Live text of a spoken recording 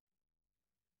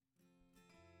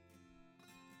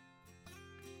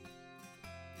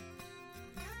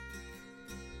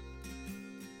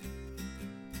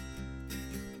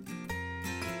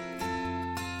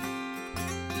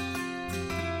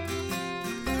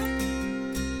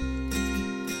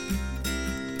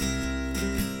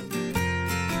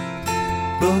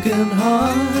broken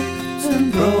hearts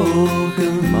and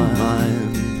broken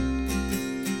mind.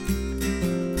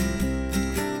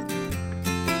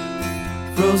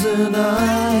 Frozen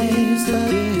eyes that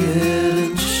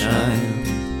didn't shine.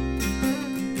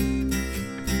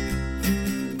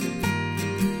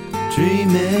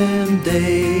 Dreaming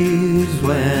days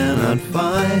when I'd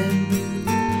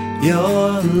find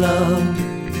your love.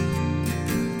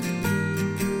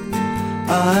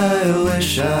 I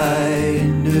wish I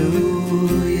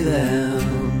knew you then.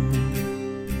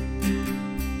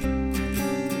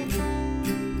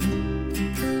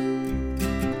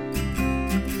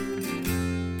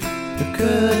 The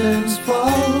curtains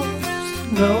fall,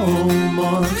 no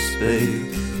more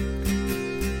space.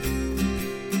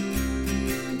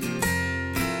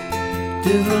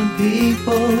 Different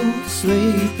people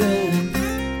sleeping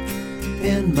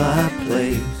in my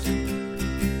place.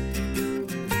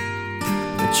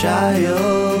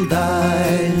 Child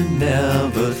I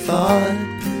never thought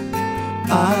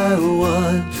I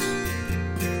was.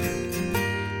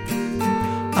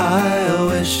 I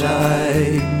wish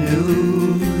I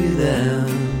knew you then.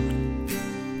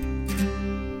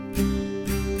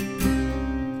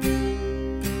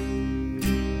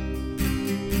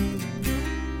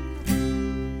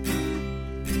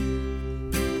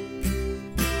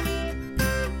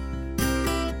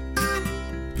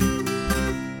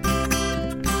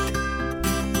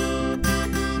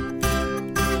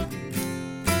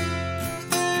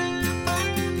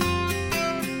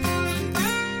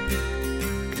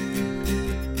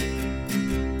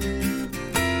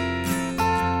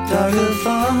 Darker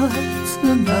thoughts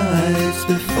the nights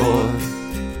before.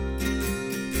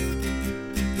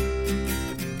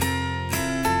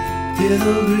 Hear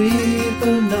the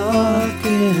reaper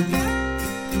knocking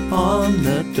on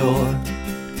the door.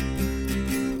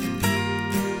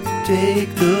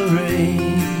 Take the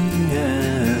ring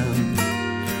and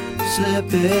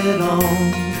slip it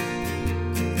on.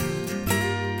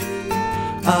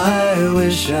 I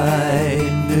wish I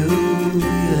knew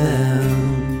you then.